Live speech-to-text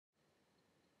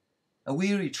A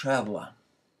weary traveller,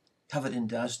 covered in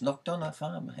dust, knocked on a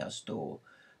farmhouse door.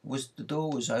 The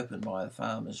door was opened by the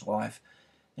farmer's wife,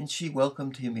 and she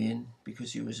welcomed him in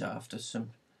because he was after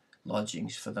some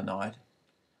lodgings for the night.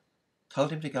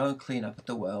 Told him to go and clean up at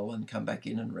the well and come back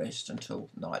in and rest until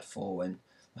nightfall, when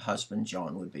the husband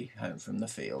John would be home from the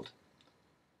field.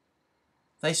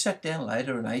 They sat down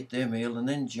later and ate their meal, and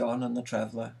then John and the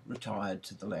traveller retired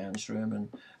to the lounge room and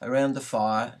around the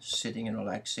fire, sitting and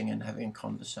relaxing and having a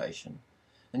conversation.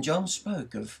 And John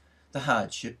spoke of the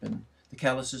hardship and the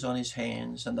calluses on his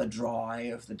hands and the dry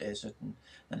of the desert,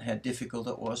 and how difficult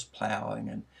it was ploughing,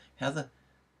 and how the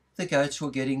goats were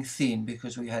getting thin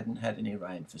because we hadn't had any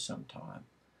rain for some time,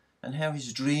 and how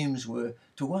his dreams were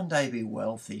to one day be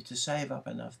wealthy, to save up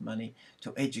enough money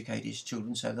to educate his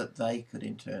children so that they could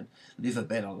in turn live a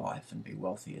better life and be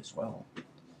wealthy as well.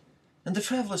 And the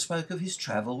traveller spoke of his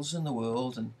travels in the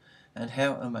world, and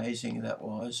how amazing that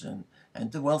was,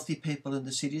 and the wealthy people in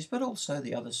the cities, but also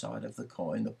the other side of the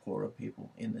coin, the poorer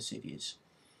people in the cities.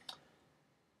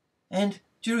 And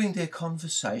during their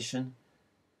conversation,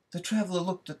 the traveller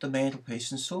looked at the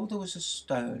mantelpiece and saw there was a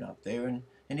stone up there,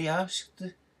 and he asked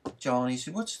John, he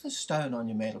said, "What's the stone on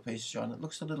your mantelpiece, John? It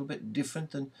looks a little bit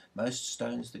different than most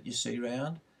stones that you see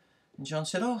round." And John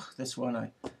said, "Oh, that's one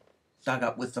I dug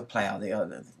up with the plough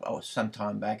some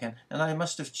time back, and I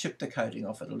must have chipped the coating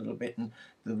off it a little bit, and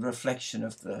the reflection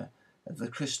of the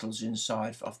crystals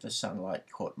inside off the sunlight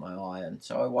caught my eye, and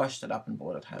so I washed it up and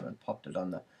brought it home and popped it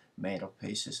on the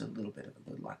mantelpiece as a little bit of a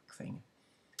good luck thing."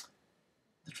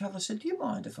 The traveller said, "Do you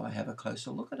mind if I have a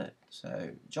closer look at it?"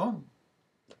 So John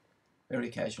very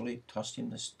casually tossed him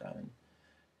the stone,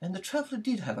 and the traveller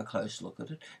did have a close look at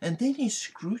it, and then he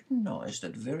scrutinised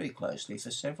it very closely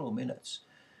for several minutes,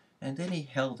 and then he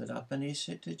held it up and he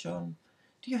said to John,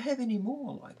 "Do you have any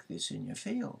more like this in your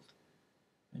field?"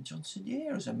 And John said,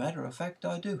 "Yeah, as a matter of fact,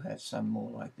 I do have some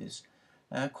more like this.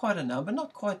 Quite a number,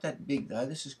 not quite that big though.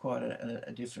 This is quite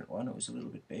a different one. It was a little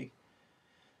bit big."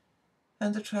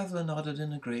 And the traveller nodded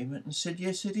in agreement and said,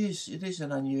 "Yes, it is. It is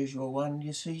an unusual one.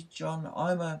 You see, John,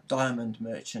 I'm a diamond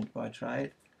merchant by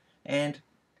trade, and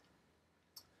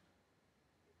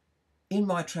in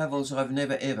my travels I've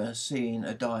never ever seen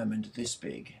a diamond this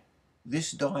big.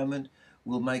 This diamond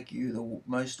will make you the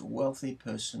most wealthy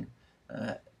person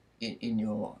uh,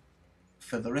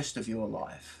 for the rest of your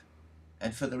life,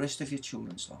 and for the rest of your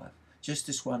children's life. Just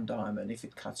this one diamond, if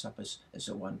it cuts up as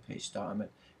a one-piece diamond,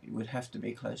 it would have to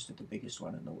be close to the biggest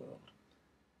one in the world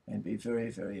and be very,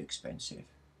 very expensive.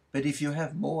 But if you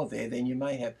have more there, then you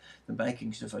may have the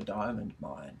makings of a diamond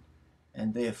mine,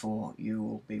 and therefore you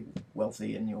will be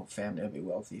wealthy and your family will be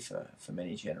wealthy for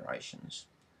many generations."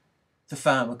 The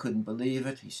farmer couldn't believe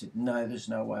it. He said, "No, there's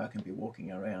no way I can be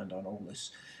walking around on all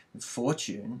this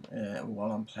fortune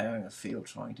while I'm ploughing a field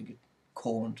trying to get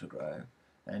corn to grow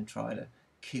and try to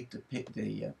keep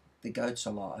the goats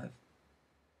alive."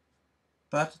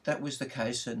 But that was the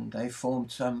case, and they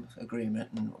formed some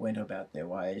agreement and went about their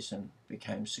ways and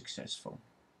became successful.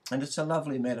 And it's a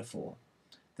lovely metaphor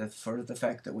for the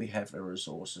fact that we have the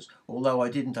resources, although I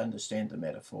didn't understand the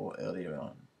metaphor earlier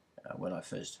on when I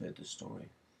first heard the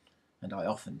story. And I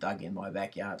often dug in my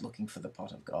backyard looking for the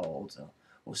pot of gold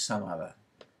or some other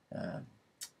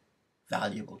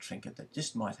valuable trinket that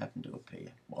just might happen to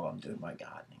appear while I'm doing my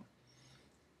gardening.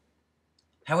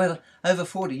 However, over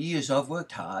 40 years I've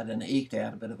worked hard and eked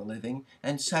out a bit of a living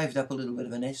and saved up a little bit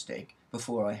of a nest egg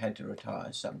before I had to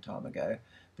retire some time ago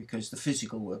because the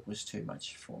physical work was too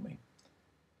much for me.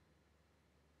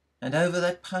 And over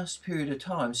that past period of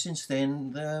time, since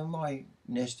then, my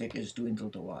nest egg has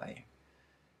dwindled away.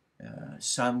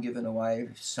 Some given away,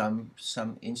 some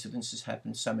incidences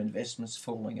happened, some investments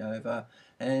falling over,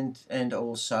 and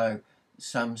also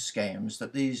some scams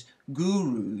that these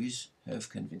gurus have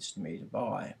convinced me to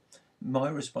buy. My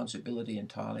responsibility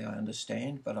entirely, I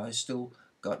understand, but I still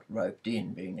got roped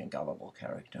in, being a gullible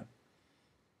character.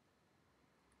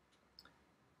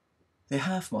 They're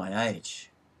half my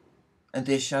age, and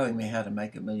they're showing me how to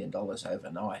make $1 million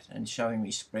overnight, and showing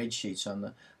me spreadsheets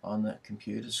on the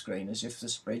computer screen as if the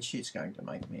spreadsheet's going to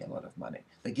make me a lot of money.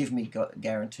 They give me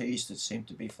guarantees that seem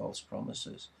to be false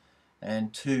promises,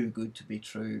 and too good to be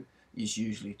true is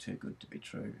usually too good to be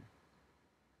true.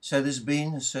 So there's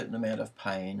been a certain amount of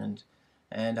pain,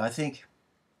 and I think,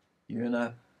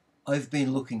 I've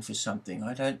been looking for something.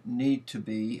 I don't need to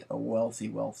be a wealthy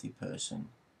person.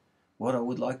 What I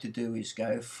would like to do is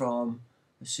go from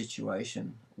a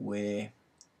situation where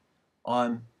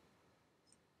I'm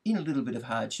in a little bit of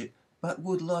hardship, but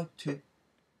would like to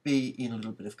be in a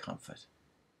little bit of comfort.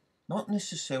 Not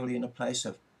necessarily in a place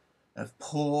of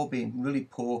poor, being really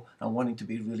poor and wanting to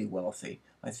be really wealthy,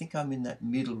 I think I'm in that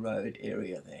middle road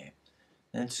area there.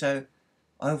 And so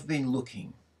I've been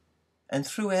looking. And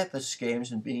throughout the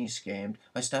scams and being scammed,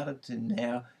 I started to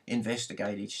now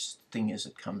investigate each thing as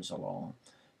it comes along.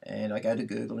 And I go to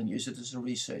Google and use it as a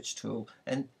research tool.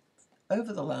 And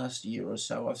over the last year or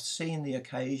so, I've seen the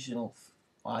occasional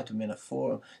item in a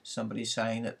forum, somebody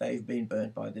saying that they've been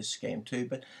burnt by this scam too.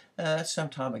 But some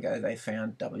time ago, they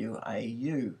found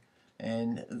WAU.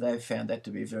 And they've found that to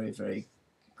be very, very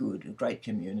good, a great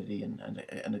community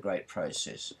and a great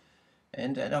process.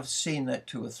 And I've seen that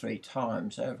 2 or 3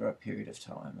 times over a period of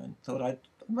time and thought I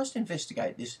must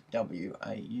investigate this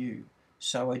WAU.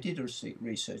 So I did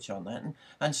research on that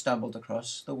and stumbled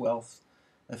across the Wealth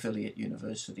Affiliate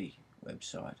University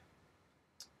website.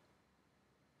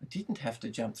 I didn't have to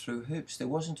jump through hoops. There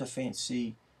wasn't a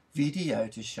fancy video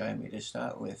to show me to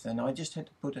start with, and I just had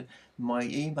to put my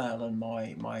email and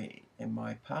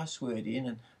my password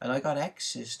in, and I got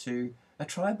access to a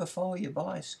try before you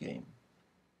buy scheme.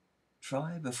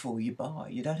 Try before you buy.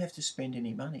 You don't have to spend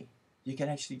any money. You can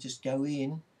actually just go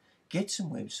in, get some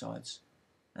websites,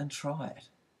 and try it,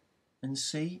 and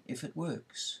see if it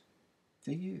works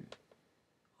for you.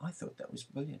 I thought that was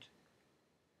brilliant.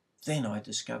 Then I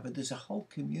discovered there's a whole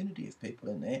community of people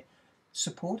in there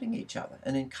supporting each other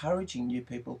and encouraging new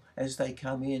people as they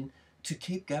come in to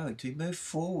keep going, to move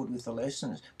forward with the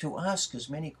lessons, to ask as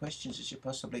many questions as you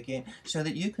possibly can so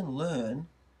that you can learn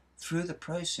through the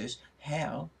process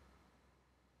how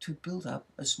to build up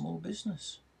a small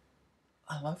business.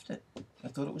 I loved it. I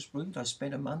thought it was brilliant. I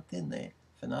spent a month in there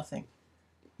for nothing,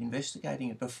 investigating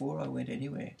it before I went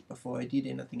anywhere, before I did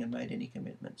anything and made any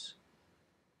commitments.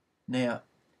 Now,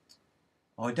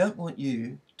 I don't want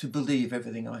you to believe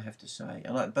everything I have to say,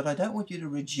 but I don't want you to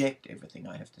reject everything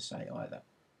I have to say either.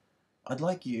 I'd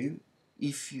like you,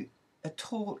 if you're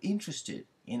at all interested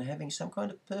in having some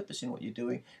kind of purpose in what you're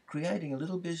doing, creating a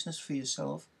little business for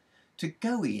yourself, to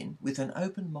go in with an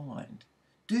open mind,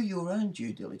 do your own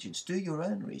due diligence, do your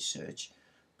own research,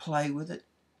 play with it,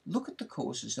 look at the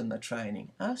courses and the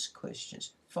training, ask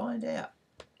questions, find out.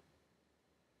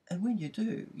 And when you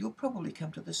do, you'll probably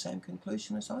come to the same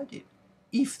conclusion as I did,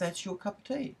 if that's your cup of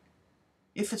tea.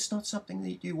 If it's not something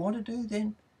that you want to do,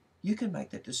 then you can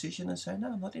make that decision and say,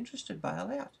 no, I'm not interested,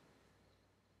 bail out.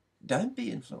 Don't be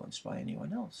influenced by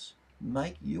anyone else.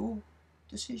 Make your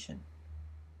decision.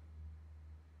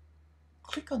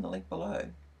 Click on the link below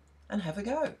and have a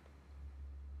go.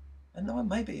 And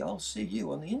maybe I'll see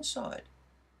you on the inside.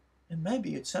 And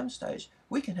maybe at some stage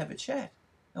we can have a chat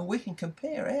and we can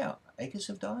compare our acres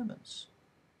of diamonds.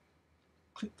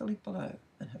 Click the link below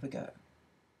and have a go.